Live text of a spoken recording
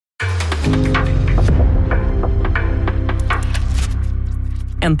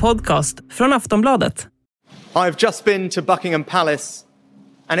En podcast från Aftonbladet. I've just been to Buckingham Palace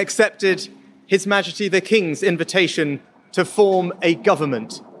and accepted His Majesty the King's invitation to form a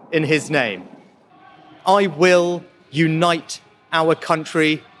government in his name. I will unite our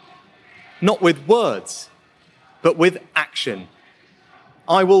country, not with words, but with action.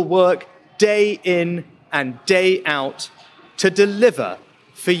 I will work day in and day out to deliver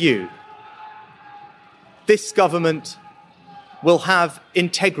for you. This government will have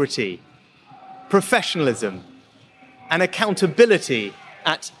integrity, professionalism, and accountability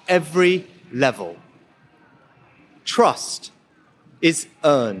at every level. Trust is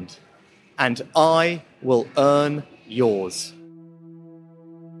earned, and I will earn yours.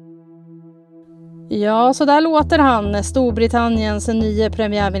 Ja, så där låter han, Storbritanniens nya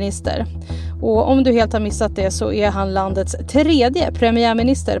premiärminister. Och om du helt har missat det så är han landets tredje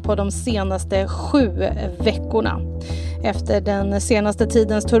premiärminister på de senaste 7 veckorna. Efter den senaste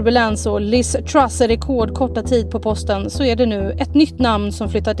tidens turbulens och Liz Truss rekordkorta tid på posten så är det nu ett nytt namn som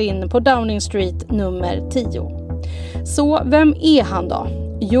flyttat in på Downing Street nummer 10. Så vem är han då?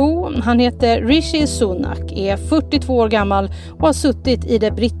 Jo, han heter Rishi Sunak, är 42 år gammal och har suttit i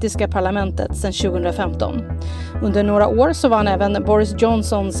det brittiska parlamentet sedan 2015. Under några år så var han även Boris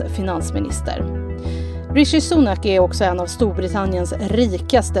Johnsons finansminister. Rishi Sunak är också en av Storbritanniens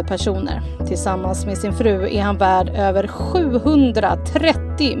rikaste personer. Tillsammans med sin fru är han värd över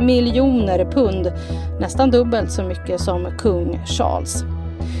 730 miljoner pund, nästan dubbelt så mycket som kung Charles.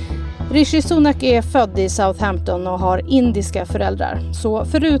 Rishi Sunak är född i Southampton och har indiska föräldrar. Så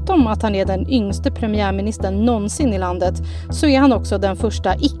förutom att han är den yngste premiärministern någonsin i landet så är han också den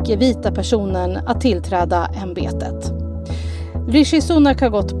första icke-vita personen att tillträda ämbetet. Rishi Sunak har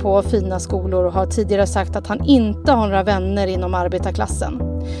gått på fina skolor och har tidigare sagt att han inte har några vänner inom arbetarklassen.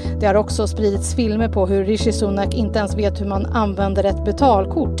 Det har också spridits filmer på hur Rishi Sunak inte ens vet hur man använder ett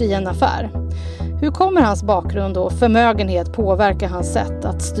betalkort i en affär. Hur kommer hans bakgrund och förmögenhet påverka hans sätt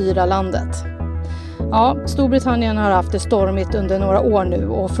att styra landet? Ja, Storbritannien har haft det stormigt under några år nu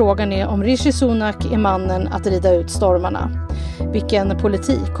och frågan är om Rishi Sunak är mannen att rida ut stormarna. Vilken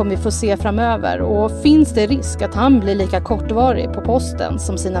politik kommer vi få se framöver och finns det risk att han blir lika kortvarig på posten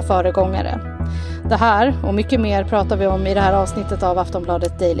som sina föregångare? Det här och mycket mer pratar vi om i det här avsnittet av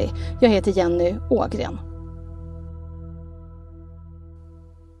Aftonbladet Daily. Jag heter Jenny Ågren.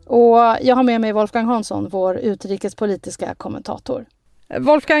 Och jag har med mig Wolfgang Hansson, vår utrikespolitiska kommentator.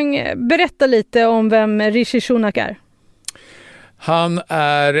 Wolfgang, berätta lite om vem Rishi Sunak är. Han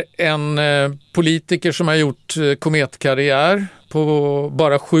är en politiker som har gjort kometkarriär. På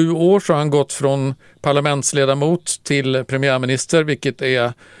bara 7 år så har han gått från parlamentsledamot till premiärminister, vilket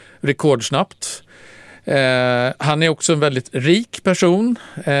är rekordsnabbt. Han är också en väldigt rik person.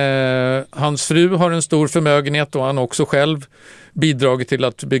 Hans fru har en stor förmögenhet och han har också själv bidragit till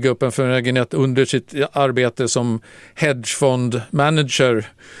att bygga upp en förmögenhet under sitt arbete som hedgefondmanager.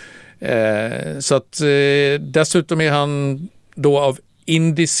 Så att dessutom är han då av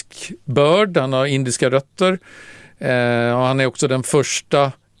indisk börd, han har indiska rötter. Och han är också den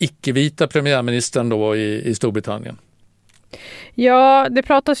första icke-vita premiärministern då i Storbritannien. Ja, det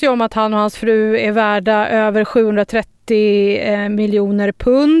pratas ju om att han och hans fru är värda över 730 miljoner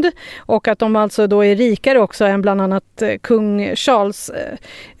pund och att de alltså då är rikare också än bland annat kung Charles.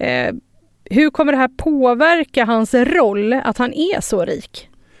 Hur kommer det här påverka hans roll att han är så rik?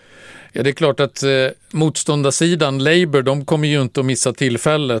 Ja, det är klart att motståndarsidan, Labour, de kommer ju inte att missa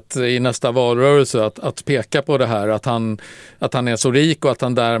tillfället i nästa valrörelse att peka på det här, att han är så rik och att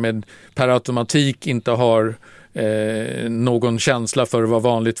han därmed per automatik inte har någon känsla för vad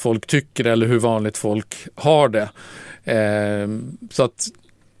vanligt folk tycker eller hur vanligt folk har det. Så att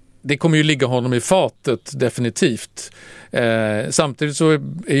det kommer ju ligga honom i fatet definitivt. Samtidigt så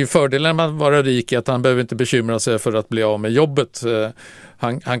är ju fördelen med att vara rik att han behöver inte bekymra sig för att bli av med jobbet.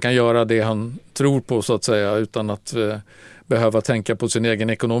 Han kan göra det han tror på så att säga utan att behöva tänka på sin egen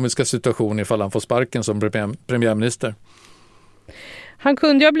ekonomiska situation ifall han får sparken som premiärminister. Han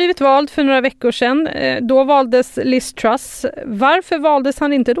kunde ju ha blivit vald för några veckor sedan. Då valdes Liz Truss. Varför valdes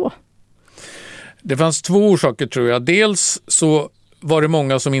han inte då? Det fanns 2 orsaker tror jag. Dels så var det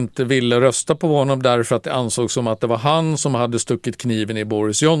många som inte ville rösta på honom därför att det ansågs som att det var han som hade stuckit kniven i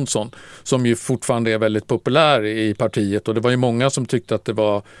Boris Johnson, som ju fortfarande är väldigt populär i partiet. Och det var ju många som tyckte att det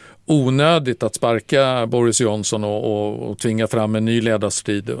var onödigt att sparka Boris Johnson och tvinga fram en ny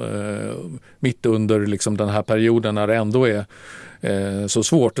ledarstrid mitt under liksom den här perioden när det ändå är så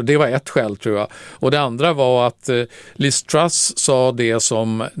svårt. Och det var ett skäl tror jag. Och det andra var att Liz Truss sa det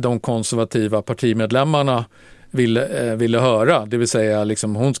som de konservativa partimedlemmarna ville höra. Det vill säga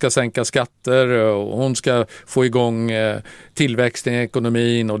liksom, hon ska sänka skatter och hon ska få igång tillväxten i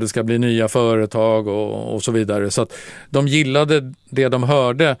ekonomin och det ska bli nya företag och så vidare. Så att de gillade det de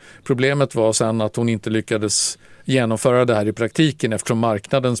hörde. Problemet var sen att hon inte lyckades genomföra det här i praktiken eftersom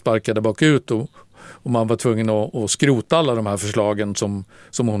marknaden sparkade bakut och man var tvungen att skrota alla de här förslagen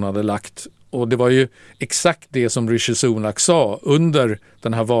som hon hade lagt. Och det var ju exakt det som Rishi Sunak sa under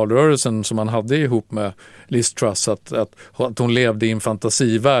den här valrörelsen som han hade ihop med Liz Truss, att hon levde i en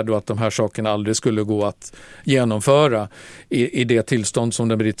fantasivärld och att de här sakerna aldrig skulle gå att genomföra i det tillstånd som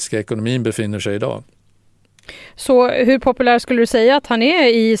den brittiska ekonomin befinner sig idag. Så hur populär skulle du säga att han är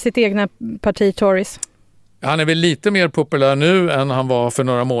i sitt egna parti Tories? Han är väl lite mer populär nu än han var för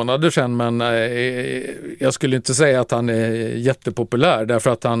några månader sedan, men jag skulle inte säga att han är jättepopulär därför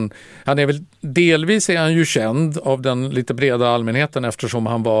att han är väl delvis är han ju känd av den lite breda allmänheten eftersom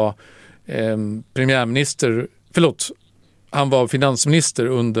han var han var finansminister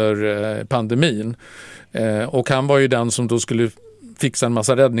under pandemin och han var ju den som då skulle fixa en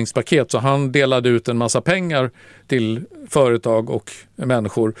massa räddningspaket så han delade ut en massa pengar till företag och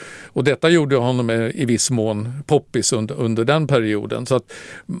människor och detta gjorde honom i viss mån poppis under den perioden så att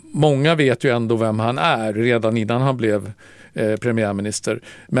många vet ju ändå vem han är redan innan han blev premiärminister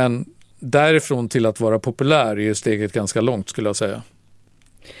men därifrån till att vara populär är ju steget ganska långt skulle jag säga.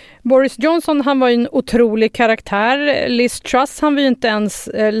 Boris Johnson, han var ju en otrolig karaktär. Liz Truss, han vill ju inte ens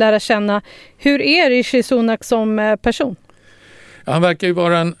lära känna. Hur är Rishi Sunak som person? Han verkar ju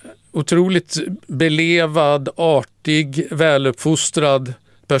vara en otroligt belevad, artig, väluppfostrad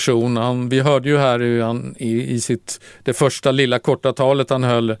person. Vi hörde ju här i det första lilla korta talet han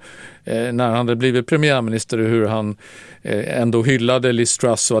höll när han hade blivit premiärminister hur han ändå hyllade Liz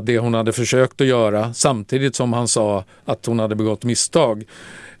Truss och att det hon hade försökt att göra samtidigt som han sa att hon hade begått misstag.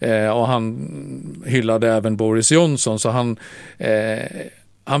 Och han hyllade även Boris Johnson så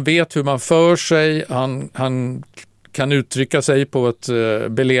han vet hur man för sig, han kan uttrycka sig på ett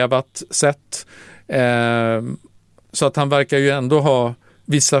belevat sätt. Så att han verkar ju ändå ha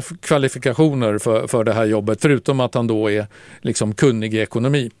vissa kvalifikationer för det här jobbet, förutom att han då är liksom kunnig i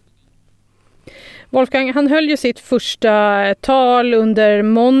ekonomi. Wolfgang, han höll ju sitt första tal under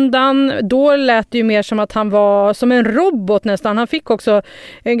måndagen. Då lät det ju mer som att han var som en robot nästan. Han fick också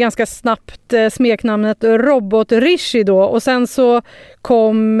ganska snabbt smeknamnet Robot Rishi då. Och sen så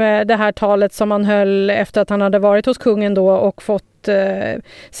kom det här talet som han höll efter att han hade varit hos kungen då och fått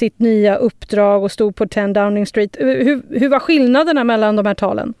sitt nya uppdrag och stod på 10 Downing Street. Hur var skillnaderna mellan de här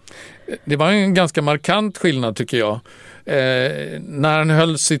talen? Det var en ganska markant skillnad tycker jag. När han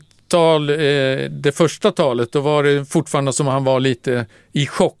höll sitt det första talet, då var det fortfarande som han var lite i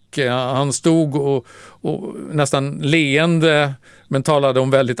chock. Han stod och nästan leende men talade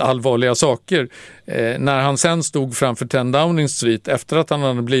om väldigt allvarliga saker. När han sen stod framför 10 Downing Street efter att han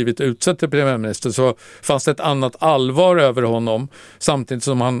hade blivit utsedd till premiärminister så fanns det ett annat allvar över honom samtidigt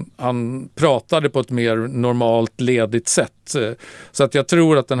som han pratade på ett mer normalt ledigt sätt. Så att jag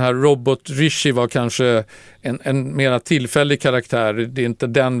tror att den här Robot Rishi var kanske en mera tillfällig karaktär. Det är inte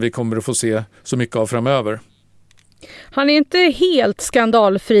den vi kommer att få se så mycket av framöver. Han är inte helt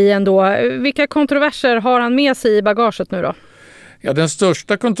skandalfri ändå. Vilka kontroverser har han med sig i bagaget nu då? Ja, den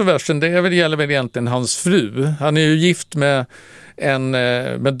största kontroversen gäller väl egentligen hans fru. Han är ju gift med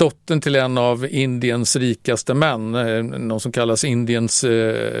dottern till en av Indiens rikaste män, någon som kallas Indiens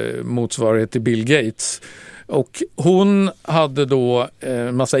motsvarighet till Bill Gates. Och hon hade då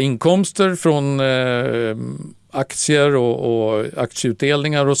massa inkomster från aktier och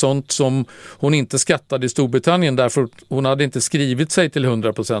aktieutdelningar och sånt som hon inte skattade i Storbritannien därför hon hade inte skrivit sig till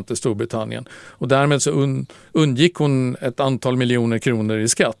 100% i Storbritannien. Och därmed så undgick hon ett antal miljoner kronor i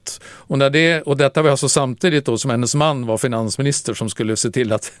skatt. Och detta var alltså samtidigt då som hennes man var finansminister som skulle se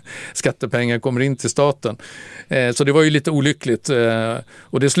till att skattepengar kommer in till staten. Så det var ju lite olyckligt.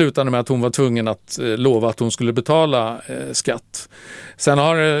 Och det slutade med att hon var tvungen att lova att hon skulle betala skatt.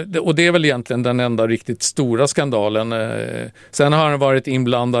 Och det är väl egentligen den enda riktigt stora skandalen. Sen har han varit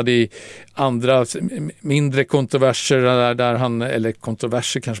inblandad i andra mindre kontroverser där han, eller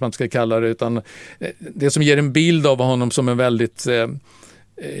kontroverser kanske man inte ska kalla det, utan det som ger en bild av honom som en väldigt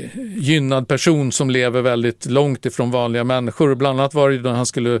gynnad person som lever väldigt långt ifrån vanliga människor. Bland annat var det då han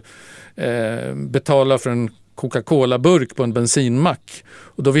skulle betala för en Coca-Cola-burk på en bensinmack.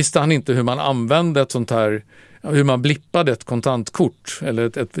 Och då visste han inte hur man använde ett sånt här, hur man blippade ett kontantkort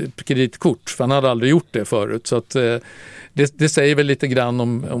eller ett kreditkort, för han hade aldrig gjort det förut. Så att det säger väl lite grann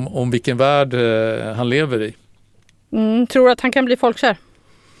om vilken värld han lever i. Tror du att han kan bli folkkär?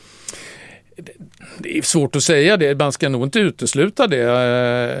 Det är svårt att säga det, man ska nog inte utesluta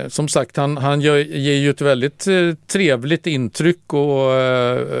det. Som sagt, han ger ju ett väldigt trevligt intryck och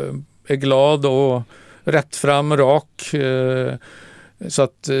är glad och rättfram, rak. Så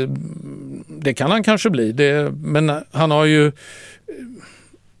att det kan han kanske bli. Men han har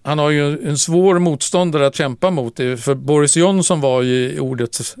ju en svår motståndare att kämpa mot. För Boris Johnson var ju i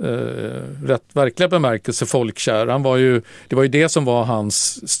ordets rätt verkliga bemärkelse folkkär. Det var ju det som var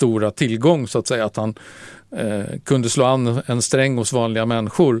hans stora tillgång, så att säga, att han kunde slå an en sträng hos vanliga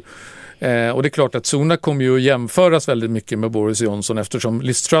människor. Och det är klart att Sunak kommer ju att jämföras väldigt mycket med Boris Johnson, eftersom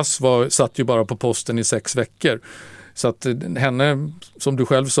Liz Truss satt ju bara på posten i 6 veckor. Så att henne, som du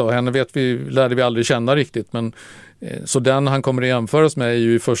själv sa, henne lärde vi aldrig känna riktigt, men så den han kommer att jämföras med är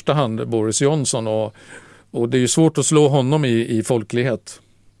ju i första hand Boris Johnson, och det är ju svårt att slå honom i folklighet.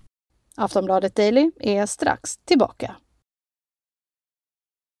 Aftonbladet Daily är strax tillbaka.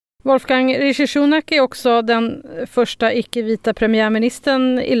 Wolfgang, Rishi Sunak är också den första icke-vita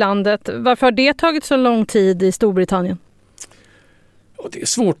premiärministern i landet. Varför har det tagit så lång tid i Storbritannien? Det är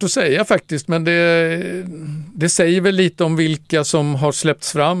svårt att säga faktiskt, men det säger väl lite om vilka som har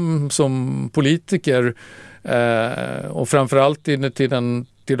släppts fram som politiker, och framförallt till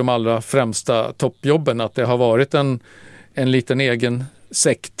de allra främsta toppjobben, att det har varit en liten egen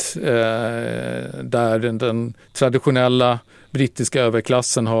sekt där den traditionella brittiska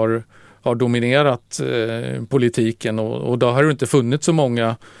överklassen har dominerat politiken, och då har det inte funnits så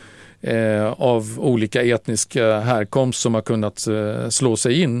många av olika etniska härkomst som har kunnat slå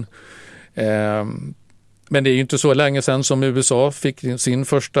sig in. Men det är ju inte så länge sedan som USA fick sin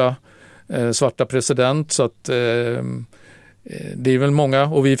första svarta president, så att det är väl många,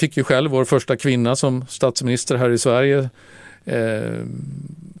 och vi fick ju själv vår första kvinna som statsminister här i Sverige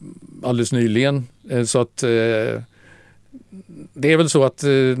alldeles nyligen. Så att det är väl så att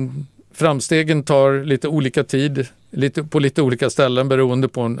framstegen tar lite olika tid, på lite olika ställen, beroende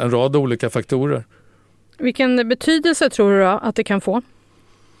på en rad olika faktorer. Vilken betydelse tror du då att det kan få?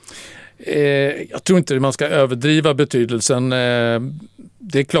 Jag tror inte man ska överdriva betydelsen.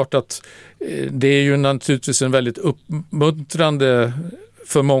 Det är klart att det är ju naturligtvis en väldigt uppmuntrande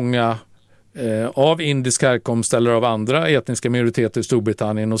för många av indisk härkomst eller av andra etniska minoriteter i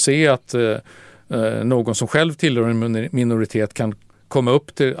Storbritannien att se att någon som själv tillhör en minoritet kan komma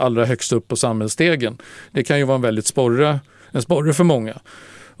upp till allra högst upp på samhällsstegen. Det kan ju vara en sporre för många.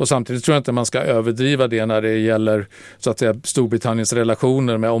 Och samtidigt tror jag inte man ska överdriva det när det gäller, så att säga, Storbritanniens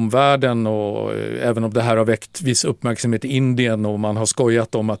relationer med omvärlden, och även om det här har väckt viss uppmärksamhet i Indien och man har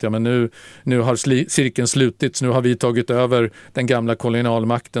skojat om att nu har cirkeln slutits, nu har vi tagit över den gamla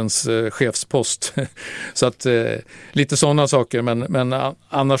kolonialmaktens chefspost. Så att lite sådana saker, men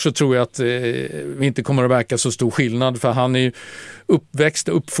annars så tror jag att vi inte kommer att verka så stor skillnad, för han är ju uppväxt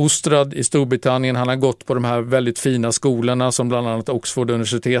och uppfostrad i Storbritannien. Han har gått på de här väldigt fina skolorna som bland annat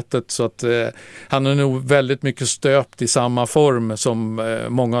Oxford-universitetet, så att han är nog väldigt mycket stöpt i samma form som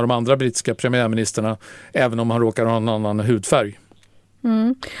många av de andra brittiska premiärministerna, även om han råkar ha en annan hudfärg.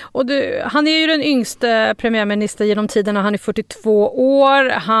 Mm. Och han är ju den yngste premiärminister genom tiderna. Han är 42 år.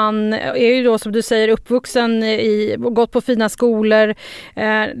 Han är ju då, som du säger, uppvuxen gått på fina skolor.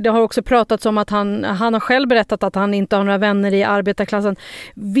 Det har också pratats om att han har själv berättat att han inte har några vänner i arbetarklassen.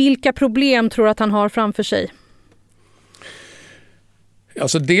 Vilka problem tror du att han har framför sig?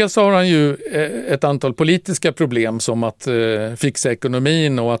 Alltså dels har han ju ett antal politiska problem, som att fixa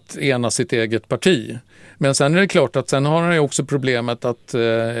ekonomin och att ena sitt eget parti. Men sen är det klart att sen har han ju också problemet att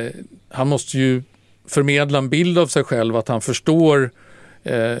han måste ju förmedla en bild av sig själv, att han förstår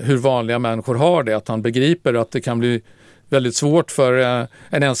hur vanliga människor har det, att han begriper att det kan bli väldigt svårt för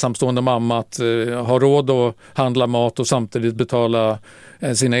en ensamstående mamma att ha råd att handla mat och samtidigt betala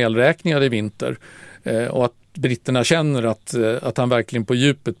sina elräkningar i vinter. Och att britterna känner att han verkligen på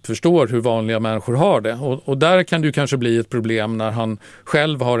djupet förstår hur vanliga människor har det. Och där kan det ju kanske bli ett problem när han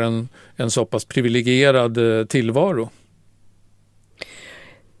själv har en så pass privilegierad tillvaro.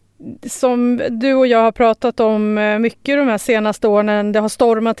 Som du och jag har pratat om mycket de här senaste åren, det har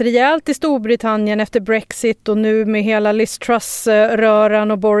stormat rejält i Storbritannien efter Brexit och nu med hela Liz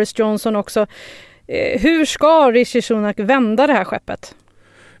Truss-röran och Boris Johnson också. Hur ska Rishi Sunak vända det här skeppet?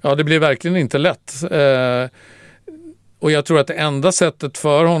 Ja, det blir verkligen inte lätt. Och jag tror att det enda sättet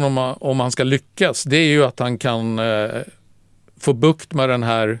för honom, om han ska lyckas, det är ju att han kan få bukt med den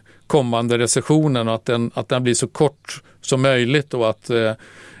här kommande recessionen, och att den blir så kort som möjligt, och att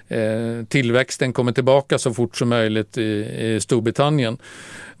tillväxten kommer tillbaka så fort som möjligt i Storbritannien.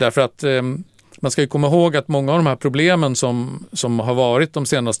 Därför att Man ska ju komma ihåg att många av de här problemen som har varit de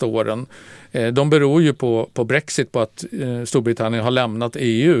senaste åren, de beror ju på Brexit, på att Storbritannien har lämnat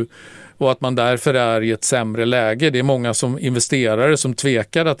EU och att man därför är i ett sämre läge. Det är många investerare som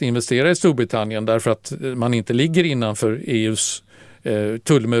tvekar att investera i Storbritannien därför att man inte ligger innanför EUs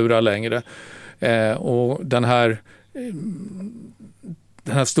tullmurar längre. Och den här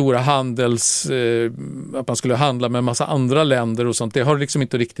stora att man skulle handla med en massa andra länder och sånt, det har liksom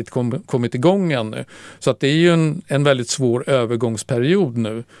inte riktigt kommit igång ännu. Så att det är ju en väldigt svår övergångsperiod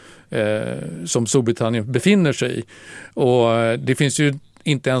nu som Storbritannien befinner sig i. Och det finns ju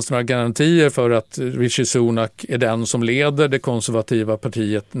inte ens några garantier för att Rishi Sunak är den som leder det konservativa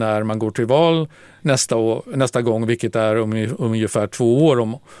partiet när man går till val nästa gång, vilket är om ungefär 2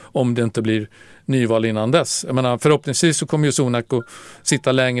 år om det inte blir nyval innan dess. Jag menar, förhoppningsvis så kommer ju Sunak att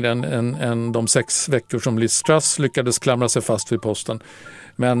sitta längre än de 6 veckor som Liz Truss lyckades klamra sig fast vid posten.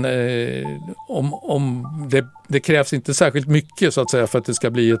 Men om det krävs inte särskilt mycket så att säga för att det ska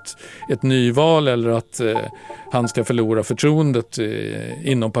bli ett nyval eller att han ska förlora förtroendet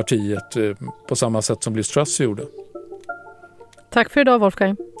inom partiet på samma sätt som Liz Truss gjorde. Tack för idag,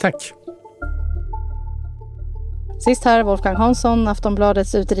 Wolfgang. Tack. Sist här Wolfgang Hansson,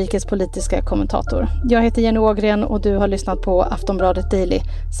 Aftonbladets utrikespolitiska kommentator. Jag heter Jenny Ågren och du har lyssnat på Aftonbladet Daily,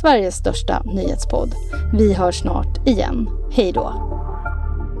 Sveriges största nyhetspodd. Vi hörs snart igen. Hej då!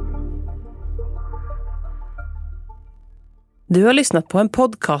 Du har lyssnat på en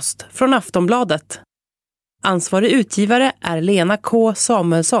podcast från Aftonbladet. Ansvarig utgivare är Lena K.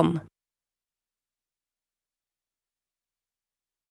 Samuelsson.